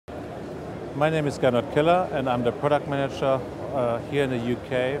My name is Gernot Keller and I'm the product manager here in the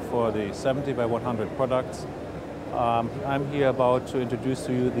UK for the 70 by 100 products. I'm here about to introduce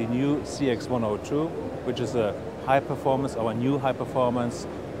to you the new CX102, which is a our new high performance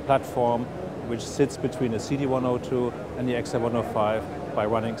platform which sits between the CD102 and the XL105 by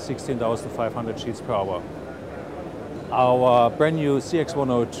running 16,500 sheets per hour. Our brand new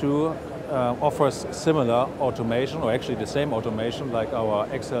CX102 offers similar automation, or actually the same automation like our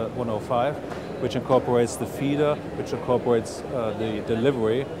XL105, which incorporates the feeder, which incorporates the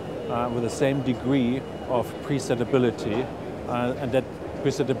delivery with the same degree of presetability. And that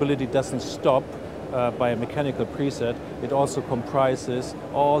presetability doesn't stop by a mechanical preset. It also comprises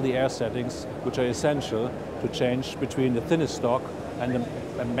all the air settings which are essential to change between the thinnest stock and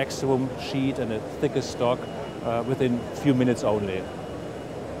a maximum sheet and the thickest stock within a few minutes only.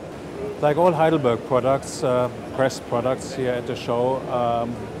 Like all Heidelberg products, press products here at the show,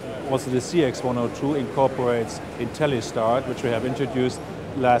 also the CX102 incorporates IntelliStart, which we have introduced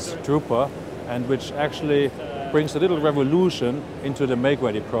last Drupal, and which actually brings a little revolution into the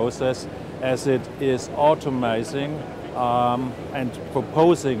make-ready process, as it is automizing and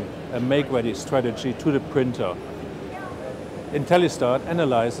proposing a make-ready strategy to the printer. IntelliStart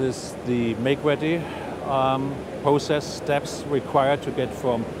analyzes the make-ready process steps required to get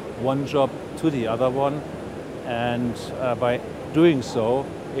from one job to the other one, and by doing so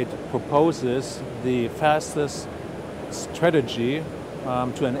it proposes the fastest strategy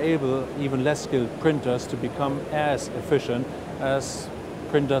to enable even less skilled printers to become as efficient as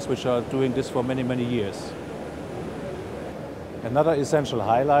printers which are doing this for many, many years. Another essential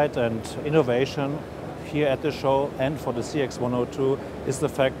highlight and innovation here at the show and for the CX102 is the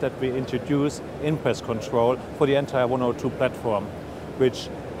fact that we introduce in-press control for the entire 102 platform, which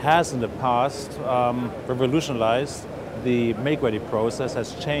has in the past revolutionized the make-ready process,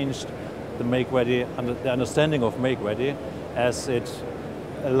 has changed the make-ready, the understanding of make-ready, as it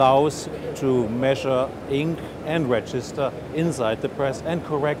allows to measure ink and register inside the press and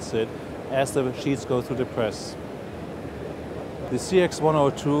corrects it as the sheets go through the press. The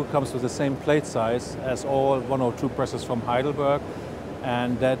CX102 comes with the same plate size as all 102 presses from Heidelberg,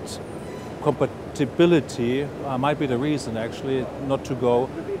 and that compatibility might be the reason actually not to go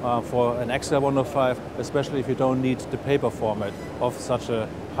for an XL105, especially if you don't need the paper format of such a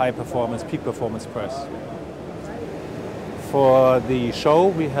high performance, peak performance press. For the show,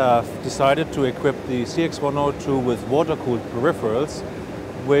 we have decided to equip the CX102 with water-cooled peripherals,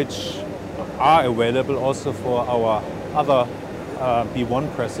 which are available also for our other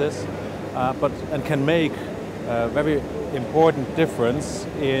B1 presses, and can make a very important difference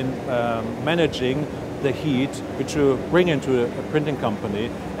in managing the heat which you bring into a printing company,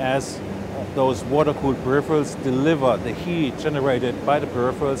 as those water-cooled peripherals deliver the heat generated by the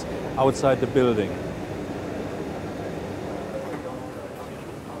peripherals outside the building.